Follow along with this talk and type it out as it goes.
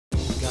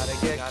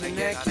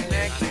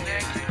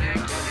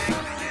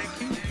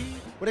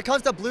When it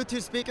comes to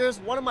Bluetooth speakers,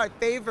 one of my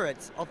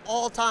favorites of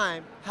all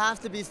time has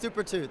to be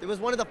Supertooth. It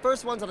was one of the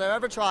first ones that I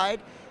ever tried,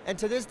 and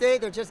to this day,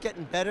 they're just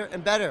getting better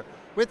and better.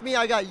 With me,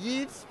 I got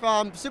Yves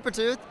from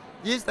Supertooth.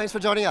 Yves, thanks for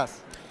joining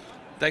us.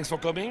 Thanks for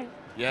coming.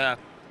 Yeah.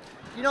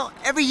 You know,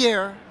 every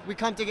year we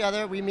come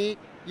together, we meet,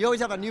 you always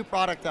have a new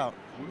product out.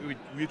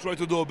 We try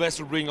to do our best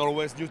to bring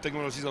always new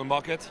technologies on the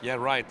market. Yeah,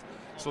 right.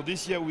 So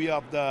this year we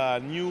have the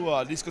new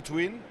Disco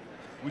Twin,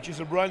 which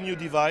is a brand new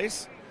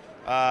device.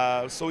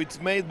 So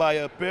it's made by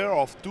a pair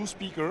of two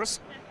speakers,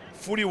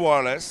 fully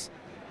wireless,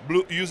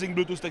 using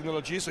Bluetooth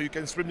technology, so you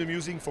can stream the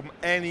music from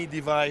any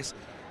device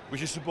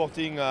which is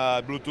supporting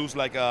Bluetooth,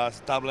 like a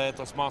tablet,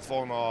 a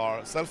smartphone,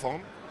 or cell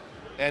phone.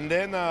 And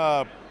then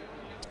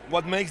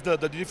what makes the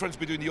difference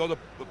between the other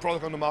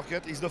product on the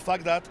market is the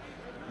fact that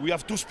we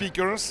have two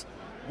speakers,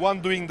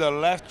 one doing the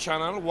left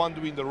channel, one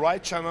doing the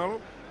right channel,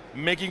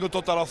 making a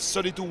total of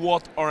 32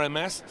 watt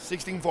RMS,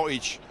 16 for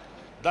each.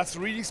 That's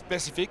really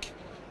specific,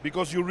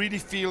 because you really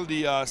feel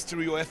the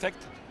stereo effect,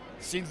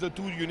 since the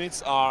two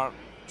units are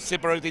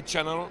separated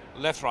channel,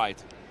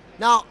 left-right.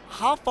 Now,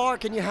 how far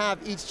can you have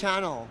each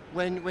channel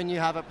when you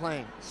have it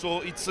playing?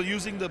 So it's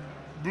using the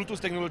Bluetooth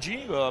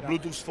technology,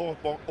 Bluetooth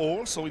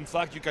 4.0, so in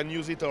fact you can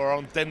use it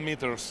around 10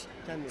 meters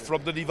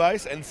from the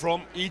device and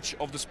from each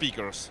of the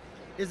speakers.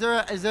 Is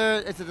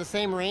it the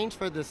same range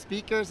for the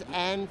speakers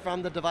and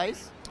from the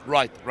device?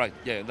 Right,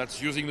 yeah,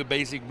 that's using the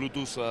basic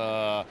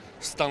Bluetooth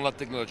standard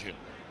technology.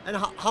 And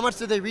how much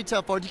do they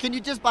retail for? Can you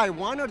just buy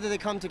one, or do they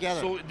come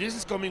together? So this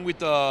is coming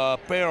with a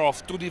pair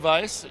of two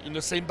devices in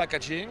the same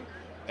packaging,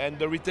 and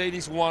the retail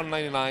is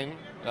 $199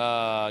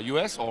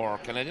 US or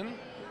Canadian,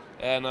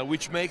 and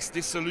which makes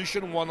this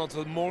solution one of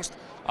the most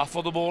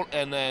affordable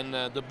and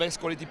the best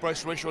quality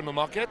price ratio in the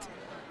market,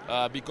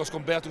 because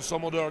compared to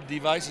some other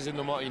devices in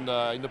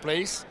the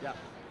place,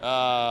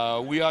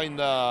 we are in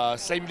the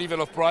same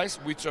level of price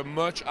with a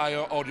much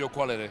higher audio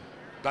quality.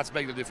 That's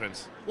makes the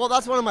difference. Well,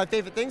 that's one of my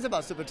favorite things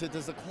about Supertooth,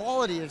 is the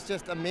quality is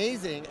just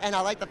amazing, and I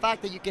like the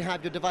fact that you can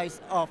have your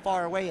device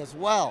far away as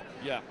well.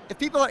 Yeah. If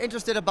people are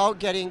interested about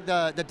getting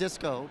the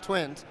Disco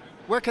Twins,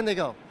 where can they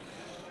go?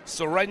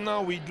 So right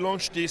now we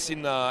launched this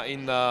in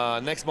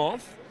next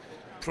month,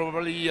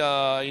 probably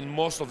in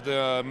most of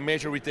the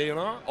major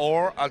retailer,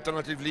 or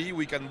alternatively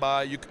we can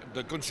buy.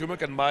 The consumer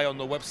can buy on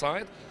the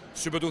website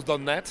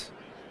supertooth.net,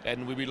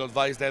 and we will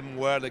advise them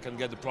where they can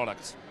get the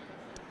products.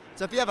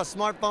 So if you have a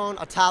smartphone,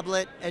 a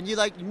tablet, and you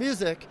like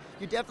music,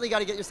 you definitely got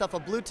to get yourself a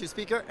Bluetooth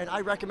speaker, and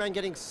I recommend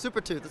getting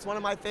Supertooth. It's one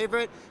of my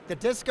favorite. The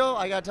Disco,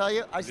 I got to tell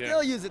you, I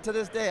still use it to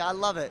this day. I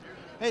love it.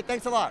 Hey,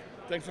 thanks a lot.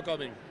 Thanks for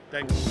coming.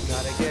 Thanks.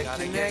 Gotta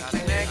get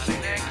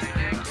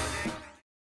connected.